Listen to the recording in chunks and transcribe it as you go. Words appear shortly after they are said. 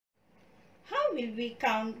will we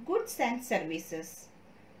count goods and services?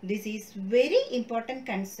 This is very important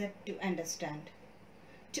concept to understand.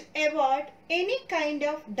 To avoid any kind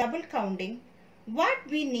of double counting, what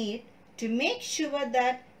we need to make sure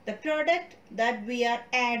that the product that we are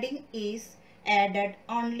adding is added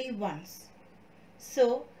only once.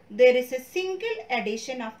 So there is a single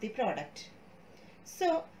addition of the product.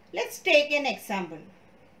 So let's take an example.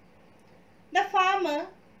 The farmer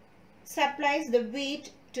supplies the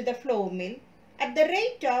wheat to the flour mill at the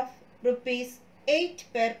rate of rupees 8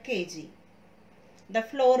 per kg. The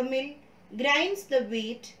flour mill grinds the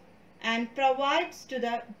wheat and provides to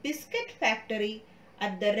the biscuit factory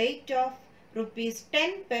at the rate of rupees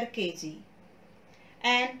 10 per kg.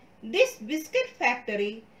 And this biscuit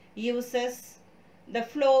factory uses the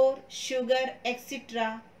flour, sugar,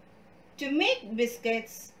 etc. to make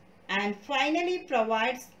biscuits and finally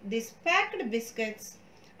provides these packed biscuits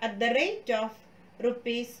at the rate of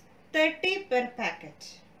rupees 30 per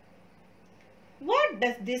packet. What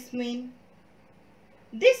does this mean?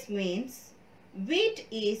 This means wheat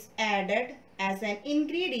is added as an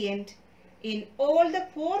ingredient in all the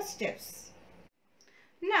 4 steps.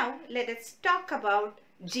 Now let us talk about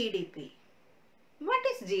GDP. What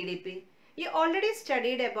is GDP? You already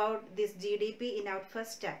studied about this GDP in our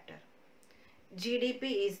first chapter.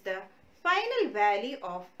 GDP is the final value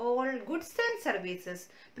of all goods and services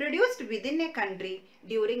produced within a country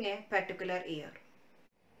during a particular year.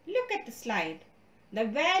 Look at the slide. The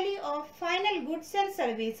value of final goods and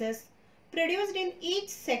services produced in each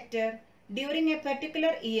sector during a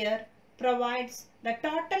particular year provides the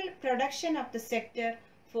total production of the sector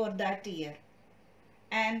for that year.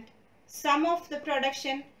 And sum of the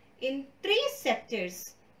production in 3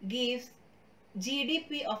 sectors gives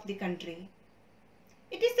GDP of the country.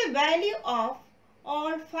 It is the value of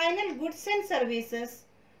all final goods and services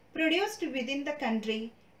produced within the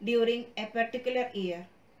country during a particular year.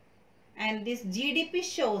 And this GDP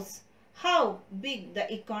shows how big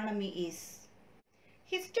the economy is.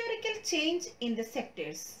 Historical change in the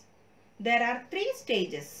sectors. There are 3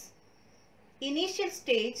 stages: initial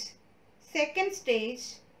stage, second stage,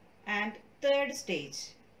 and third stage.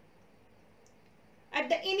 At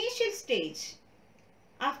the initial stage,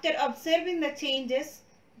 after observing the changes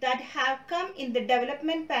that have come in the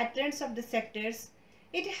development patterns of the sectors,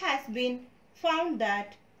 it has been found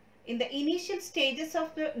that in the initial stages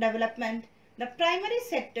of the development, the primary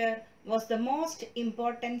sector was the most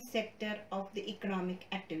important sector of the economic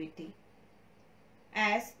activity.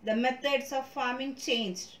 As the methods of farming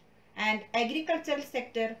changed and agricultural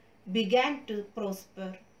sector began to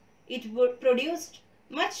prosper, it produced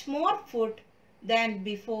much more food than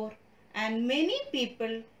before, and many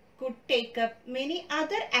people could take up many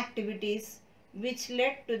other activities, which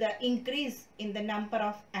led to the increase in the number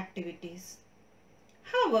of activities.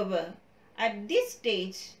 However, at this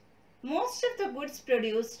stage, most of the goods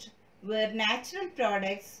produced were natural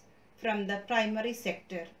products from the primary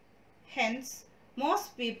sector. Hence,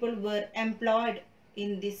 most people were employed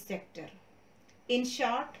in this sector. In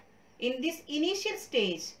short, in this initial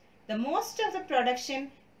stage, the most of the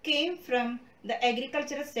production came from the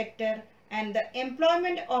agricultural sector, and the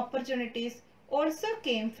employment opportunities also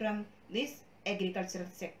came from this agricultural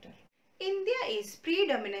sector. India is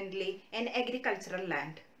predominantly an agricultural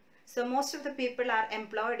land. So most of the people are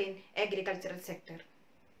employed in agricultural sector.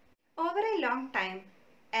 Over a long time,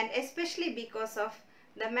 and especially because of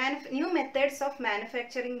the new methods of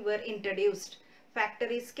manufacturing were introduced,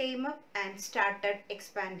 factories came up and started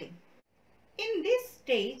expanding. In this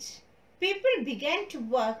stage, people began to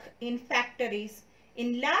work in factories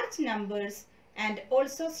in large numbers and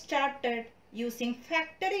also started using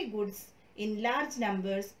factory goods in large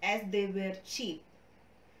numbers as they were cheap.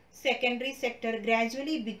 Secondary sector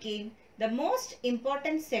gradually became the most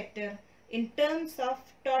important sector in terms of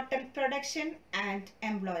total production and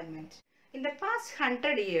employment. In the past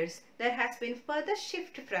 100 years, there has been further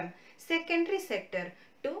shift from secondary sector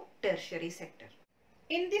to tertiary sector.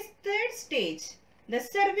 In this third stage, the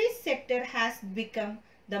service sector has become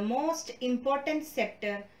the most important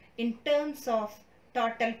sector in terms of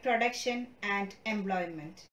total production and employment.